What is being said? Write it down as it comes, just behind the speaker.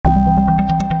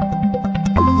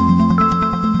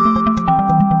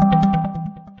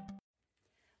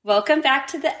Welcome back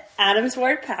to the Adams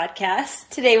Ward podcast.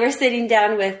 Today we're sitting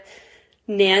down with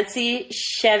Nancy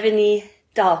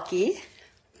Chevigny-Dahlke,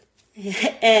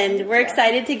 and we're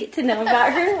excited to get to know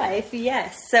about her life.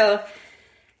 Yes. So,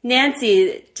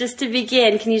 Nancy, just to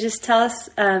begin, can you just tell us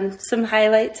some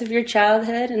highlights of your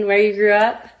childhood and where you grew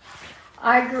up?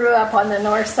 I grew up on the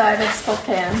north side of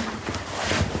Spokane,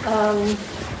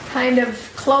 kind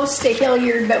of close to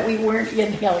Hilliard, but we weren't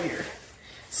in Hilliard.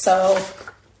 So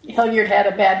Hilliard had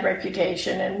a bad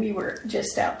reputation, and we were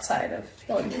just outside of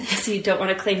Hilliard. So you don't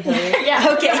want to claim Hilliard? Yeah.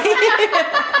 Okay.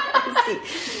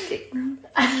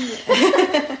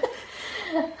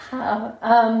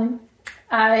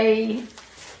 I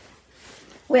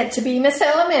went to Bemis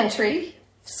Elementary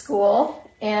School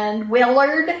and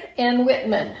Willard and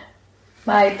Whitman.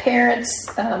 My parents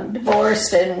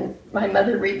divorced and my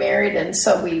mother remarried, and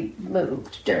so we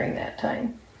moved during that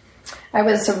time. I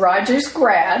was a Rogers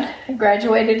grad. I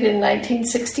graduated in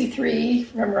 1963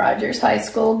 from Rogers High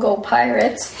School. Go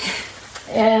Pirates.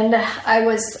 And I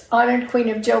was honored Queen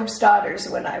of Job's Daughters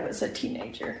when I was a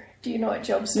teenager. Do you know what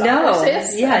Job's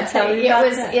Daughters is? Yeah, tell me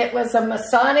about that. It was a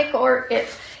Masonic,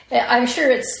 I'm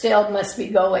sure it still must be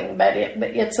going, but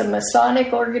it's a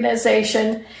Masonic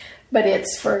organization, but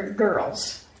it's for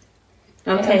girls.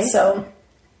 Okay. And so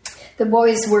the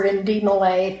boys were in D.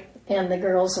 Malay, and the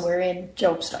girls were in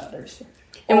Job's Daughters.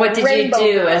 And what did you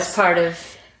do as part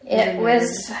of it?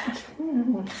 Was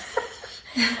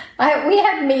we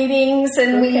had meetings,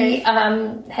 and we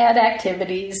had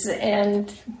activities,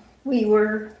 and we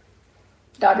were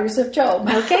Daughters of Job.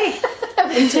 Okay.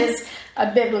 Which is a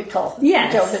biblical.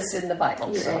 Yes. Job is in the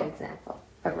Bible. You're an example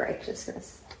of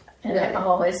righteousness. And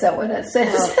is that what it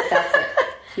says? Oh, that's it.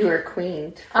 You were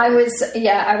queen. I was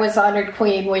honored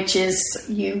queen, which is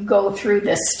you go through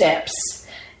the steps,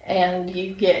 and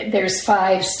there's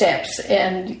 5 steps,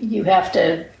 and you have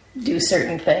to do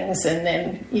certain things, and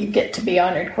then you get to be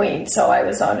honored queen. So I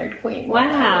was honored queen when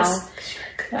I was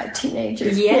a teenager.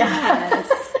 Yes.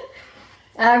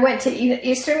 I went to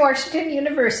Eastern Washington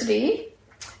University,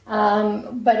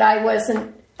 but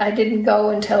I didn't go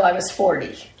until I was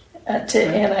 40,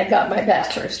 and I got my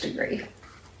bachelor's degree.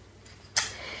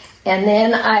 And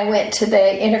then I went to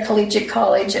the Intercollegiate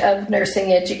College of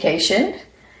Nursing Education,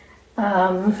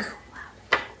 and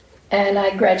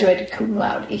I graduated cum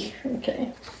laude.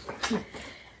 Okay.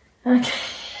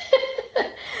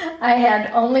 I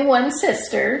had only one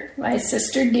sister, my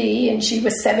sister Dee, and she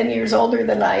was 7 years older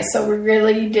than I, so we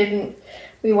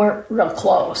weren't real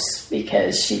close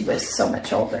because she was so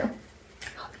much older.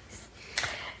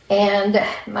 And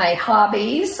my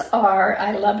hobbies are,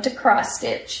 I love to cross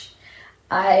stitch.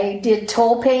 I did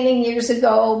toll painting years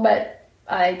ago, but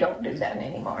I don't do that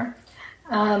anymore.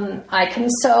 I can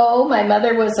sew. My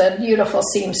mother was a beautiful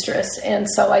seamstress, and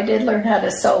so I did learn how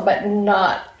to sew, but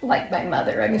not like my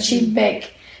mother. I mean, she'd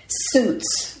make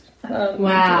suits.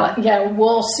 Wow.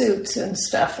 Wool suits and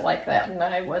stuff like that, and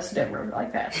I was never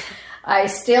like that. I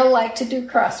still like to do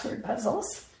crossword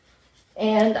puzzles,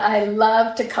 and I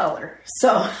love to color.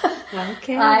 So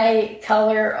I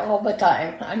color all the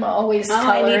time. I'm always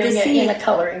coloring in a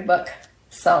coloring book.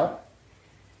 So,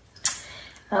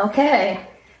 okay.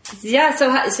 Yeah,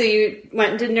 so you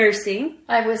went into nursing.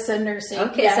 I was a nursing.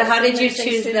 Okay, so how did you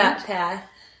choose that path?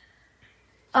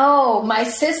 Oh, my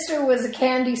sister was a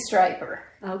candy striper.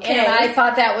 Okay. And I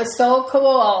thought that was so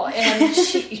cool. And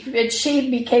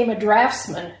she became a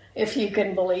draftsman, if you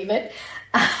can believe it.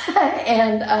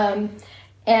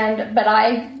 But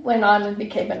I went on and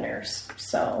became a nurse.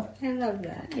 So I love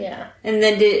that. Yeah. And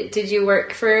then did you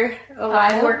work for a while?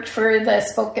 I worked for the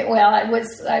Spokane. Well, I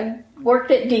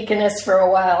worked at Deaconess for a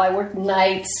while. I worked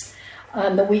nights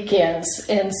on the weekends,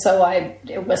 and so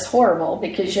it was horrible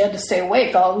because you had to stay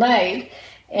awake all night,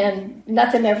 and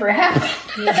nothing ever happened.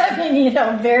 Yeah. I mean,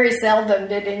 very seldom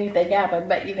did anything happen,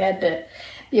 but you had to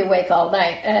be awake all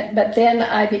night. But then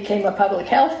I became a public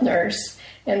health nurse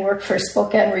and worked for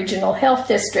Spokane Regional Health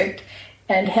District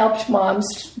and helped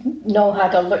moms know how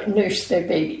to nurse their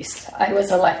babies. I was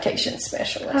a lactation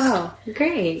specialist. Oh,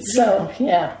 great. So,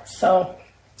 yeah.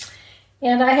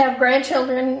 And I have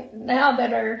grandchildren now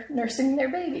that are nursing their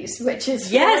babies, which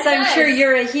is yes, really I'm nice. sure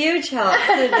you're a huge help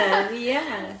to them.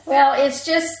 Yeah. Well,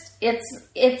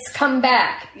 it's come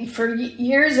back. For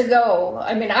years ago,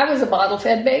 I mean, I was a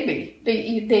bottle-fed baby.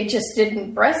 They just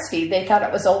didn't breastfeed. They thought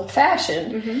it was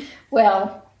old-fashioned. Mm-hmm.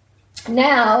 Well,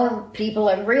 now people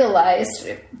have realized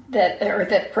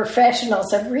that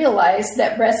professionals have realized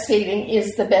that breastfeeding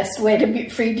is the best way to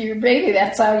feed your baby.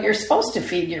 That's how you're supposed to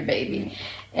feed your baby.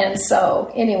 And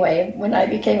so, anyway, when I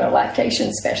became a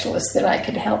lactation specialist, then I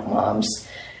could help moms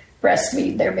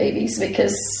breastfeed their babies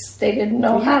because they didn't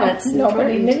know Yeah, how. that's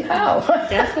Nobody important. knew how.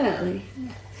 Definitely.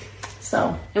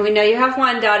 So And we know you have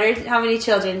one daughter. How many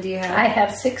children do you have? I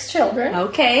have 6 children.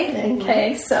 Okay.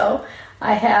 Okay, so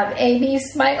I have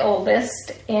Amy's my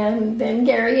oldest, and then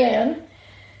Gary Ann.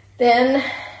 Then,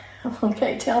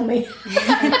 okay, tell me.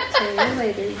 10 years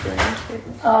later, you joined church.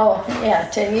 Oh, yeah,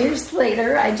 10 years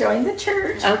later, I joined the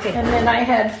church. Okay. And then I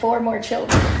had 4 more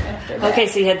children after that. Okay,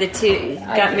 so you had the two,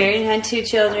 got married and had 2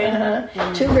 children.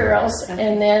 2 girls,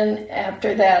 and then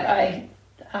after that,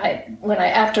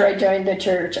 after I joined the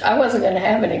church, I wasn't going to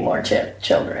have any more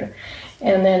children,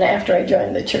 and then after I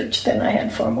joined the church, then I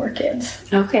had 4 more kids.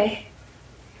 Okay.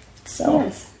 So,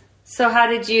 Yes. So how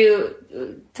did you,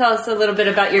 tell us a little bit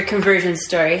about your conversion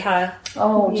story? How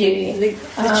gee, the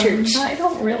church. I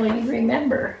don't really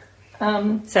remember.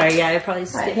 Sorry, yeah, I probably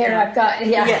skipped Here that. I've got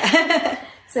It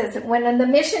says that when the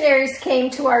missionaries came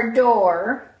to our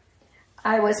door,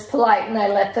 I was polite and I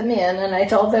let them in, and I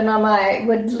told them I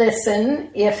would listen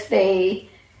if they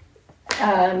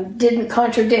didn't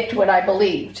contradict what I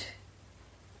believed.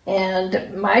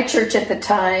 And my church at the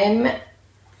time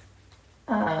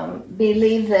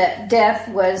believed that death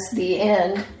was the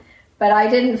end, but I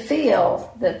didn't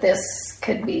feel that this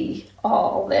could be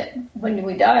all, that when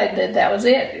we died, that was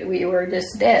it. We were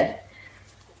just dead.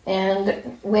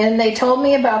 And when they told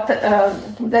me about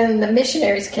then the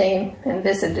missionaries came and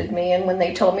visited me, and when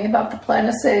they told me about the plan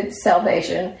of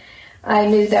salvation, I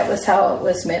knew that was how it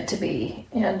was meant to be.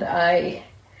 And I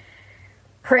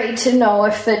prayed to know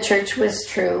if the church was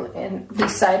true, and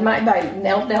I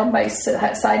knelt down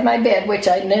beside my bed, which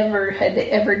I never had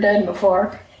ever done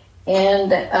before,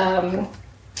 and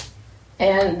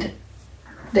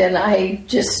then I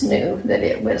just knew that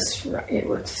it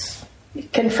was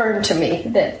confirmed to me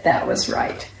that was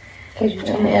right.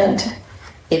 And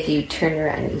If you turned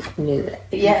around, you knew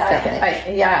that.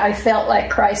 I felt like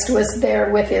Christ was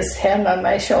there with his hand on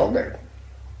my shoulder.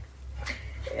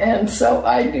 And so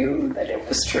I knew that it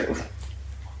was true.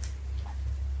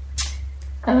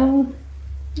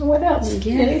 What else?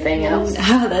 Yeah. Anything else?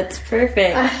 Oh, that's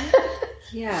perfect.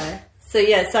 Yeah. So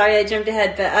yeah, sorry I jumped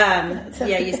ahead, but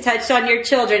yeah, you touched on your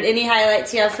children. Any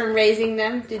highlights you have from raising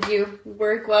them? Did you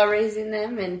work while raising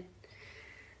them, and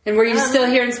were you still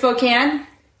here in Spokane?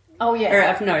 Oh yeah. Or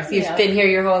up north? You've been here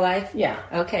your whole life? Yeah.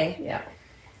 Okay. Yeah.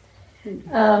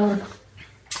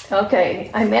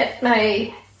 Okay. I met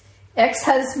my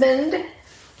ex-husband.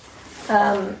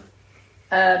 A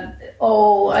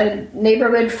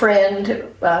neighborhood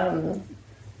friend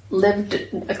lived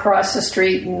across the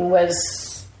street and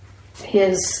was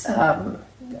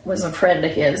a friend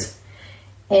of his,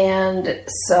 and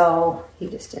so He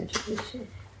just introduced you.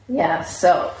 yeah.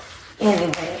 So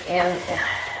anyway,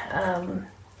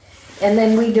 and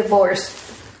then we divorced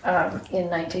in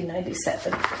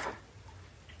 1997.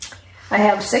 I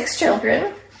have 6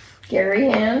 children. Gary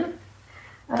Ann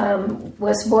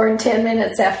was born 10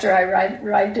 minutes after I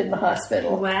arrived in the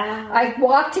hospital. Wow. I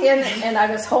walked in and I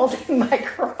was holding my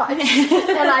crotch,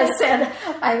 and I said,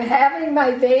 "I'm having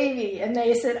my baby," and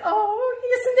they said, "Oh,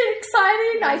 isn't it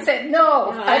exciting?" I said,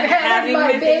 "No, I'm having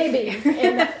my baby."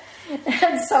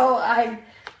 And so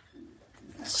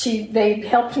they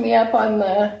helped me up on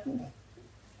the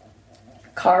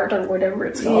cart or whatever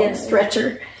it's called,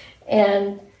 stretcher,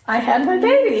 and I had my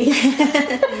baby.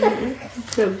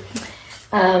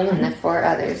 And the 4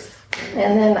 others.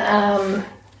 And then,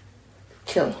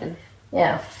 Children.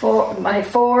 yeah, my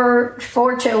four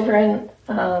children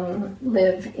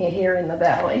live here in the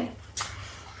valley.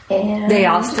 And They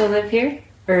all still live here?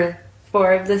 Or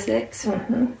 4 of the 6?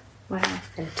 Mm-hmm. Wow.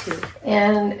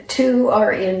 And 2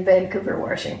 are in Vancouver,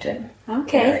 Washington.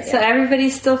 Okay, area. so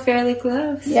everybody's still fairly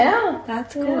close. Yeah.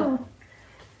 That's cool.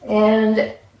 Yeah.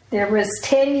 And there was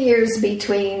 10 years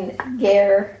between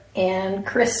Gare and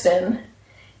Kristen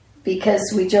because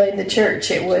we joined the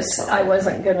church. I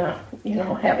wasn't gonna,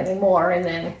 have any more, and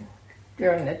then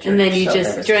joined the church. And then you so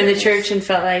just joined the church and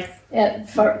felt like... It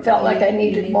felt like I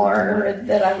needed more, or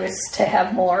that I was to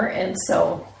have more, and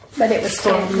so, but it was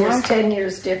 10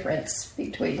 years difference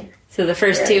between. So the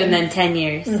first 2 and then 10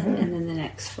 years, and then the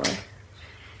next 4.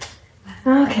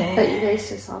 Okay. But you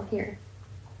raised us all here.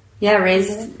 Yeah,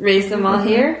 raised them all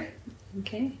here.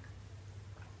 Okay.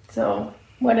 So,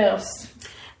 what else?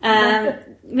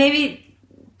 Maybe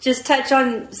just touch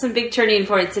on some big turning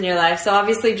points in your life. So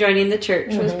obviously joining the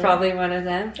church was probably one of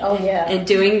them. Oh, yeah. And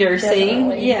doing nursing.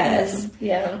 Definitely. Yes.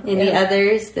 Yeah. Any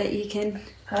others that you can...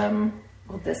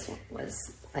 Well, this one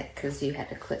was because you had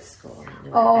to quit school.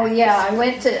 And I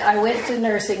went to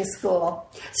nursing school.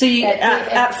 So you,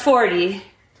 at 40...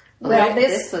 Well,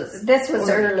 this was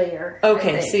earlier.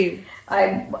 Okay, so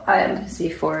I This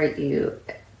before you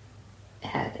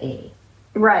had a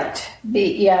right.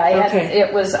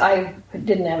 I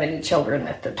didn't have any children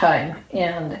at the time,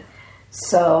 and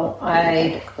so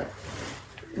I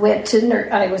went to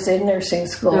I was in nursing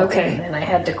school, and then I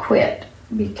had to quit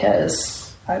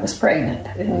because I was pregnant,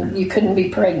 and you couldn't be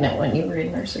pregnant when you were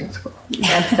in nursing school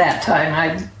at that time.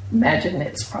 I imagine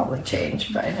it's probably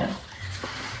changed by now.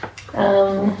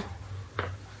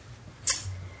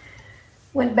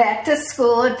 Went back to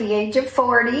school at the age of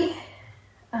 40.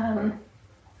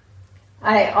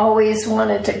 I always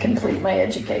wanted to complete my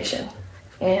education,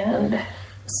 and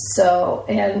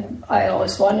I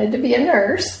always wanted to be a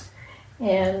nurse.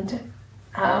 And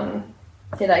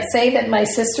did I say that my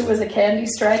sister was a candy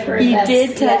striper? You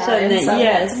did touch on that, so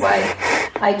yes. That's why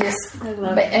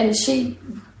and she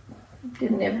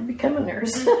didn't ever become a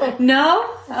nurse. No?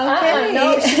 Okay.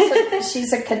 No,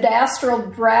 she's a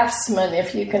cadastral draftsman,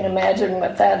 if you can imagine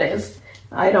what that is.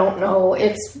 I don't know.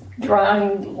 It's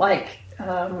drawing like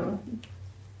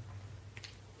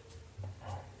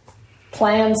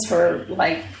plans for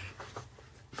like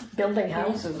building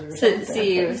houses or something. So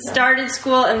you started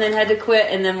school and then had to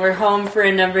quit, and then were home for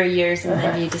a number of years, and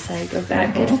then you decided to go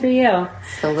back. Good for you.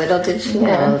 So little did you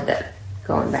know that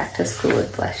going back to school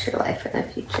would bless your life in the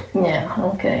future. Yeah,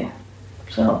 okay.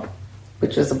 So,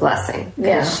 which was a blessing,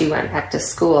 because she went back to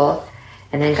school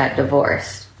and then got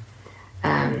divorced.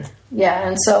 And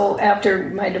so after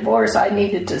my divorce, I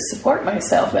needed to support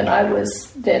myself, and I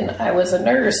was a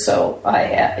nurse, so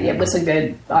it was a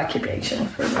good occupation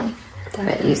for me.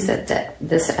 But you said that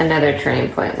another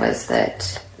turning point was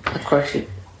that, of course, you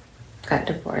got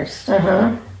divorced.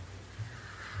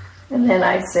 And then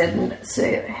I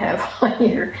have one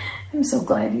here. I'm so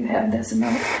glad you have this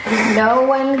about. No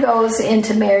one goes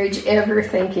into marriage ever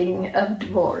thinking of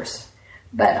divorce,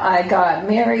 but I got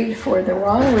married for the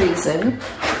wrong reason.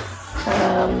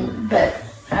 But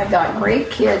I got great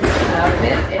kids out of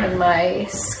it, and my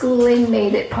schooling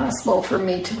made it possible for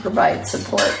me to provide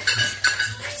support.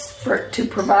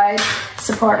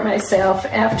 Support myself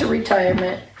after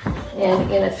retirement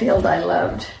and in a field I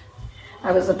loved.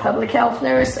 I was a public health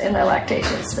nurse and a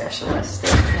lactation specialist.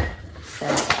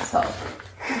 So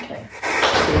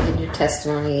you did your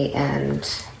testimony, and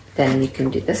then you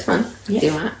can do this one if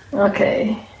you want.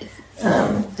 Okay.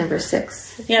 Number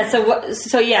 6.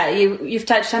 Yeah. You've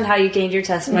touched on how you gained your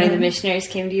testimony. The missionaries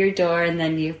came to your door, and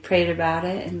then you prayed about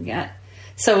it, and got.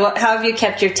 So how have you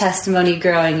kept your testimony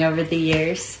growing over the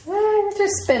years? I've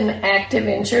just been active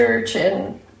in church,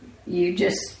 and you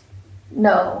just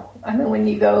know. I mean, when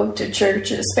you go to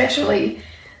church, especially,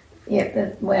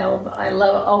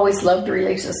 always loved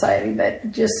Relief Society,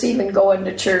 but just even going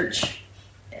to church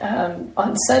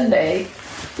on Sunday,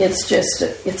 it's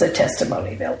a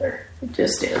testimony builder. It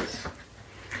just is.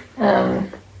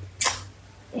 And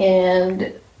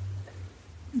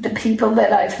the people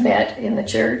that I've met in the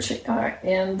church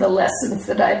and the lessons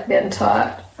that I've been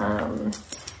taught.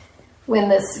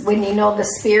 When you know the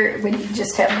Spirit, when you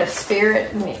just have the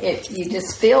Spirit, and you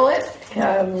just feel it.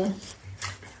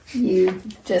 You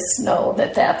just know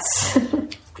that's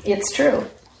it's true,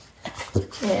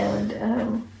 and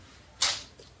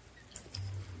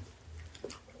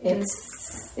it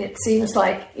seems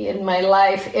like in my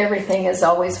life everything has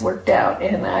always worked out,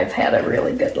 and I've had a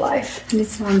really good life. It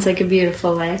sounds like a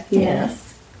beautiful life. Yes.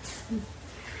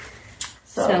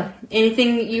 So,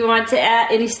 anything you want to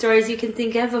add? Any stories you can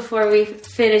think of before we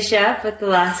finish up with the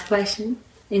last question?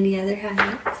 Any other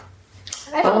highlights?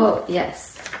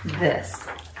 Yes, this.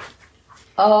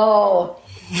 Oh,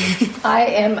 I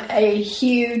am a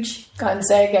huge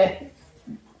Gonzaga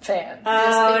fan.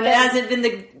 Oh, and it hasn't been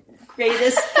the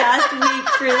greatest past week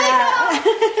for that.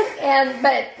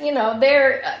 But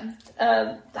they're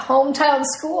hometown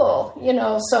school.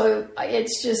 So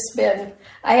it's just been.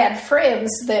 I had friends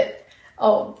that.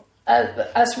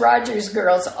 Us Rogers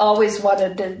girls always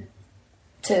wanted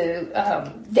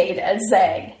to date a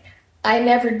Zag. I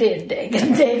never did date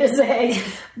a Zag,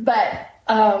 but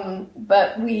I've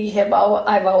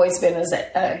always been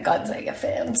a Gonzaga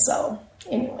fan. So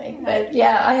anyway, but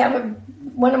yeah, I have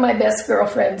one of my best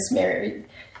girlfriends married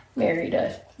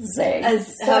a Zag.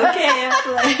 So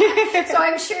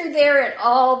I'm sure they're at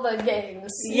all the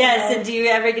games. Yes, and do you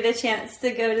ever get a chance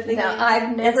to go to the games?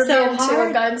 I've never been to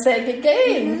a Gonzaga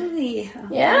game. Really?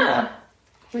 Yeah.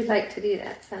 We'd like to do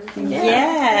that sometime. Yeah.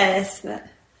 Yes.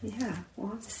 We'll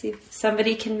have to see if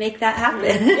somebody can make that happen.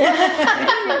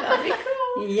 That'd be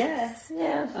cool. Yes.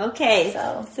 Yeah. Okay.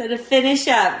 So to finish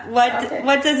up,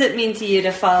 what does it mean to you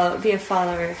to be a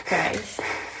follower of Christ?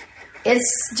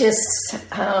 It's just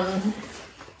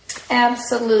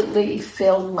absolutely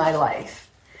filled my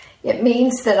life. It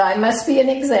means that I must be an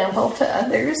example to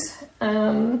others,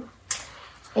 and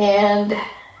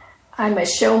I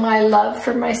must show my love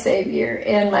for my Savior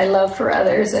and my love for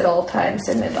others at all times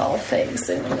and in all things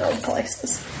and in all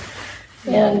places.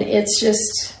 And it's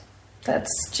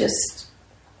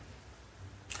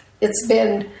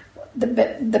been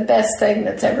the best thing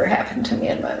that's ever happened to me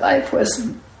in my life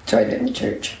was joining the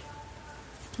church.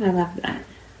 I love that.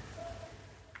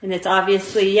 And it's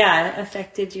obviously,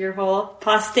 affected your whole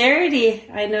posterity.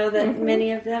 I know that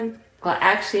many of them. Well,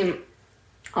 actually,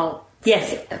 I'll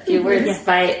say a few words.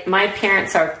 Yes. My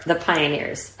parents are the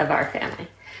pioneers of our family.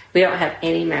 We don't have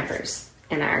any members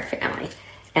in our family,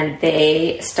 and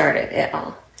they started it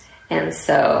all. And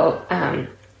so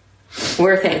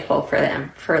we're thankful for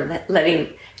them for letting.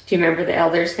 Do you remember the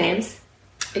elders' names?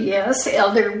 Yes,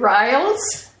 Elder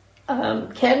Riles,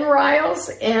 Ken Riles,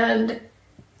 and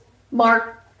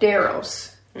Mark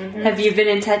Darrows. Mm-hmm. Have you been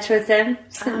in touch with them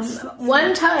since?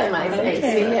 One time, I think.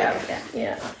 Okay.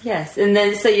 Yeah. Yes, and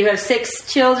then so you have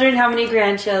 6 children. How many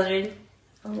grandchildren?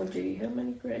 Oh, gee, how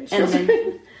many grandchildren? And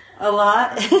then a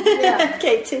lot. Yeah.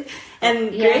 Okay, too.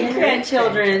 And great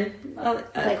grandchildren.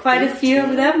 Quite a few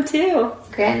of them too.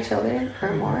 Grandchildren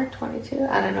or more, 22.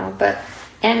 I don't know,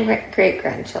 and great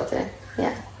grandchildren.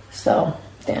 Yeah. So,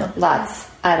 yeah. Lots.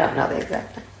 I don't know the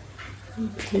exact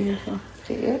number. Beautiful.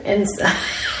 Do you? And so,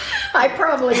 I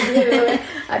probably do.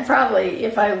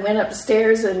 If I went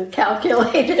upstairs and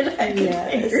calculated, I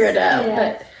could figure it out. Yeah.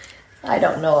 But I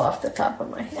don't know off the top of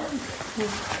my head.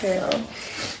 Okay. So,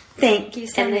 thank you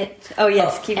so much. Oh,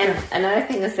 yes, keep going. And another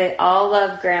thing is they all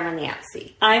love Grandma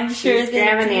Nancy. I'm sure She's they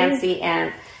Grandma do. Nancy,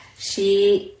 and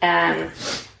she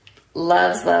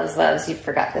loves. You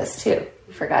forgot this too.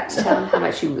 You forgot to tell them how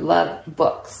much you love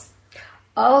books.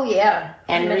 oh, yeah.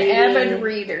 And I'm an reading. avid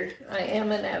reader. I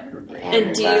am an avid reader.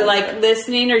 And do you like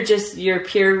listening or just your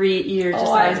pure read? You're just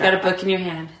always got a book in your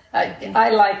hand. I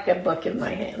like a book in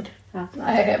my hand. Okay.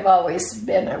 I have always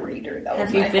been a reader, though,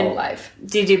 my whole life.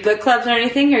 Do you do book clubs or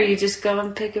anything, or you just go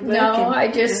and pick a book? No,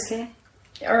 I just... Okay.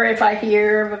 Or if I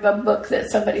hear of a book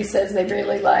that somebody says they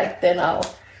really like, then I'll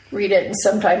read it. And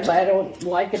sometimes I don't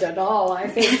like it at all. I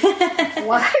think,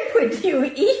 why would you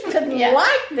even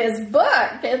like this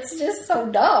book? It's just so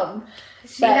dumb.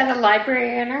 She had a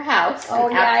library in her house. Oh,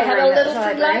 yeah, I had a little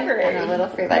free library. And a little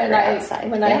free library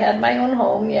outside. When I had my own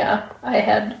home, I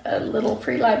had a little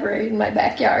free library in my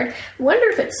backyard. I wonder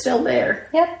if it's still there.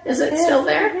 Yep. Is it still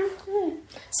there? Mm-hmm.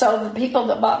 So the people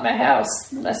that bought my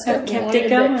house must have kept it wanted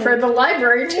going. it for the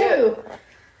library, too.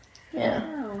 Yeah.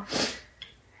 Wow.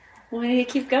 Why do you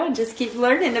keep going? Just keep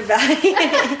learning about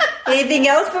it. Anything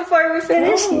else before we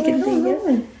finish? You can think of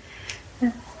it.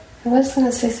 I was going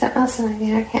to say something else,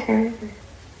 and I can't remember.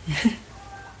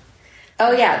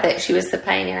 Oh, yeah, that she was the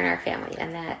pioneer in our family,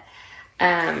 and that,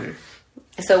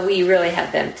 so we really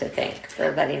have them to thank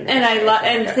for letting them.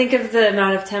 And think of the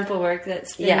amount of temple work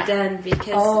that's been done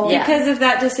because of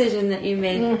that decision that you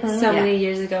made so many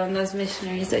years ago, and those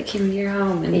missionaries that came to your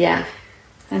home. And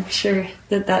I'm sure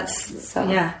that's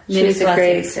she was a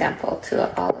great example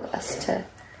to all of us to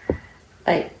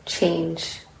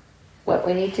change what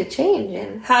we need to change.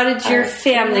 And how did your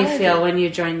family feel when you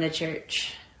joined the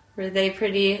church? Were they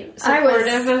pretty supportive?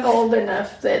 I was old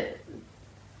enough that,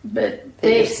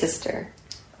 your sister.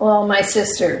 Well, my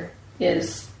sister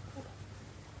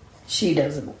she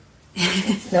doesn't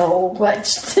know what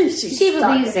she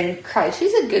believes in Christ.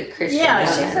 She's a good Christian.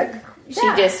 Yeah, she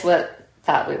just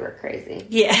thought we were crazy.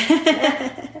 Yeah.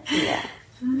 Yeah.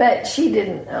 But she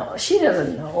didn't know. She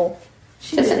doesn't know.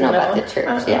 She doesn't know about the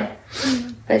church. Yeah.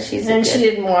 But she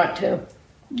didn't want to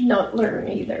not learn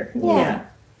either. Yeah.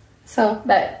 So,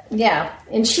 but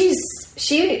and she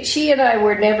and I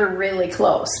were never really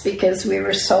close because we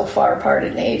were so far apart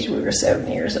in age. We were 7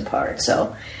 years apart.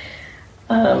 So,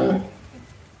 and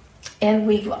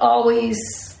we've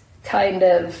always kind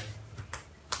of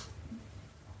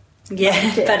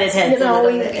butted heads a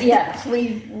little bit.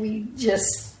 we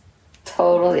just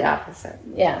totally opposite.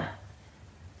 Yeah.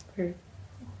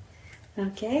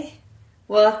 Okay.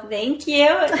 Well, thank you.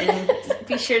 And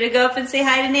be sure to go up and say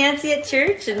hi to Nancy at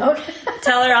church and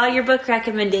tell her all your book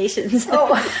recommendations.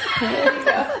 Oh, there you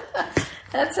go.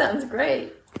 That sounds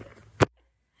great.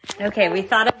 Okay, we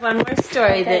thought of one more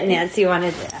story that Nancy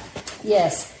wanted to add.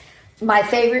 Yes. My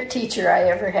favorite teacher I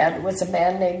ever had was a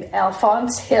man named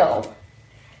Alphonse Hill,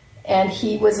 and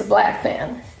he was a black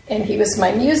man, and he was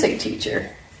my music teacher.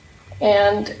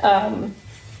 And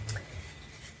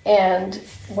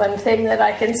one thing that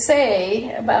I can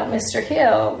say about Mr.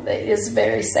 Hill that is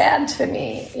very sad to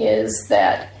me is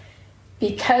that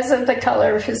because of the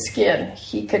color of his skin,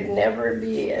 he could never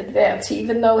be advanced.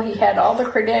 Even though he had all the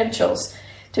credentials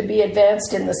to be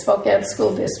advanced in the Spokane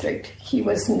School District, he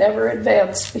was never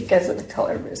advanced because of the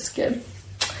color of his skin.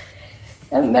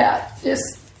 And that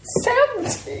just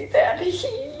saddens me that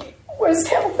he was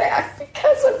held back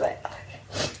because of that.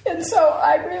 And so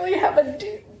I really have a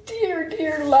dear,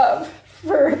 dear love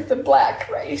for the black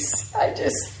race. I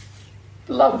just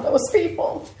love those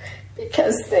people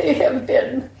because they have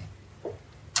been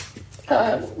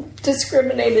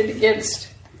discriminated against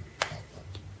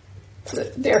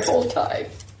their whole time.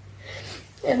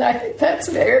 And I think that's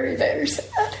very, very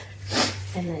sad.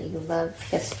 And that you love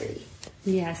history.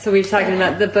 Yeah, so we're talking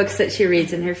about the books that she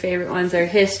reads, and her favorite ones are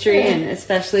history, and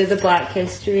especially the Black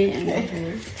history. And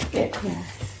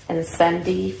And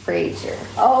Cindy Frazier.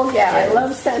 Oh, yeah, I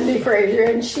love Cindy Frazier.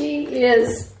 And she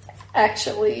is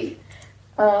actually,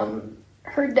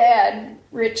 her dad,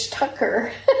 Rich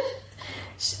Tucker,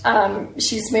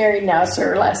 she's married now, so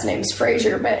her last name's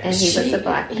Frazier. But and he was a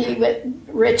black man.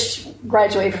 Rich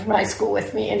graduated from high school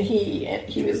with me, and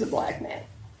he was a black man.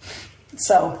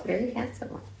 So Very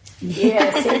handsome.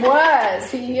 yes, he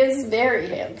was. He is very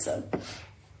handsome.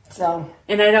 So,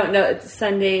 and I don't know, it's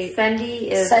Sunday. Cindy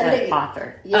is Cindy. an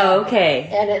author. Yeah. Oh, okay.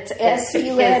 And it's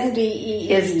Sundee.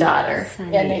 His daughter.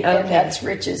 Sunday. And that's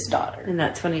Rich's daughter. And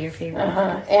that's one of your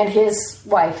favorites. And his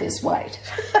wife is white,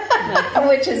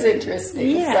 which is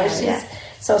interesting. Yeah.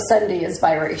 So Cindy is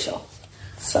biracial.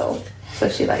 So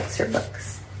she likes her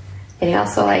books. And you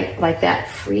also like that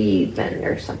Friedman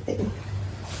or something.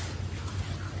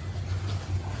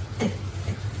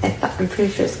 I'm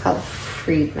pretty sure it's called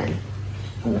Friedman.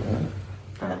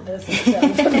 that doesn't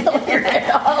sound familiar at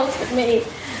all to me.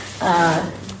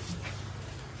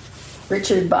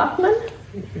 Richard Bachman?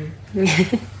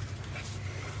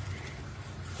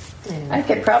 I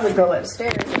could probably go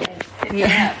upstairs and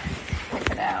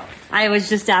pick it out. I was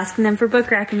just asking them for book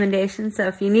recommendations, so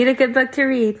if you need a good book to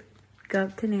read, go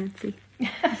up to Nancy.